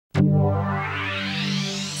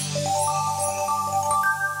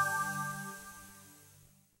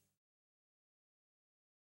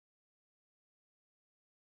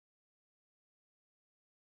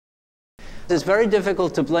It's very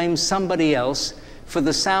difficult to blame somebody else for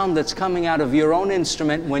the sound that's coming out of your own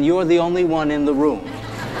instrument when you're the only one in the room.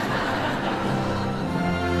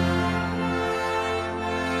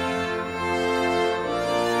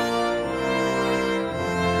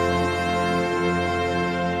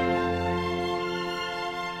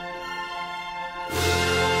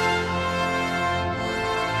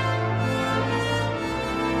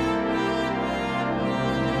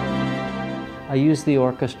 I use the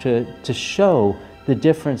orchestra to show the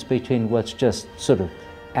difference between what's just sort of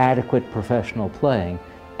adequate professional playing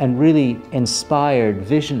and really inspired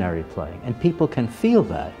visionary playing. And people can feel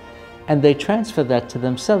that. And they transfer that to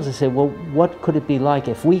themselves. They say, well, what could it be like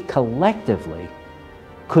if we collectively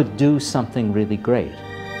could do something really great?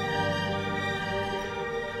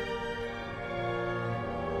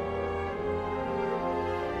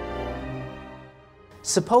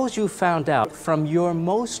 Suppose you found out from your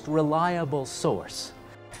most reliable source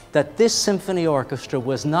that this symphony orchestra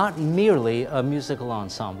was not merely a musical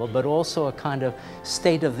ensemble, but also a kind of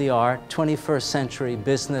state-of-the-art 21st century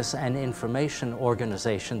business and information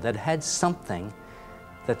organization that had something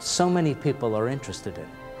that so many people are interested in.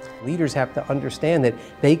 Leaders have to understand that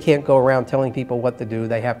they can't go around telling people what to do.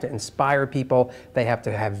 They have to inspire people. They have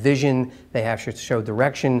to have vision. They have to show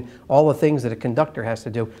direction, all the things that a conductor has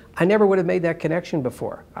to do. I never would have made that connection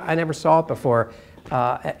before. I never saw it before.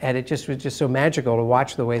 And it just was just so magical to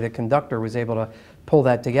watch the way the conductor was able to pull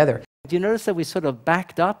that together. Do you notice that we sort of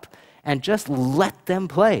backed up and just let them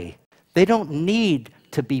play? They don't need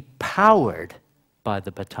to be powered by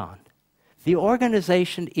the baton. The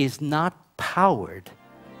organization is not powered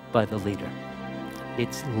by the leader.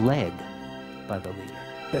 It's led by the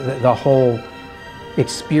leader. The whole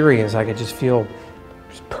experience, I could just feel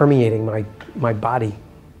just permeating my body.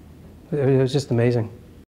 It was just amazing.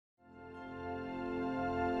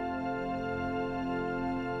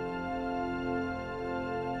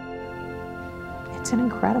 It's an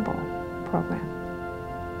incredible program.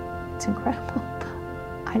 It's incredible.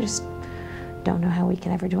 I just don't know how we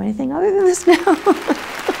can ever do anything other than this now.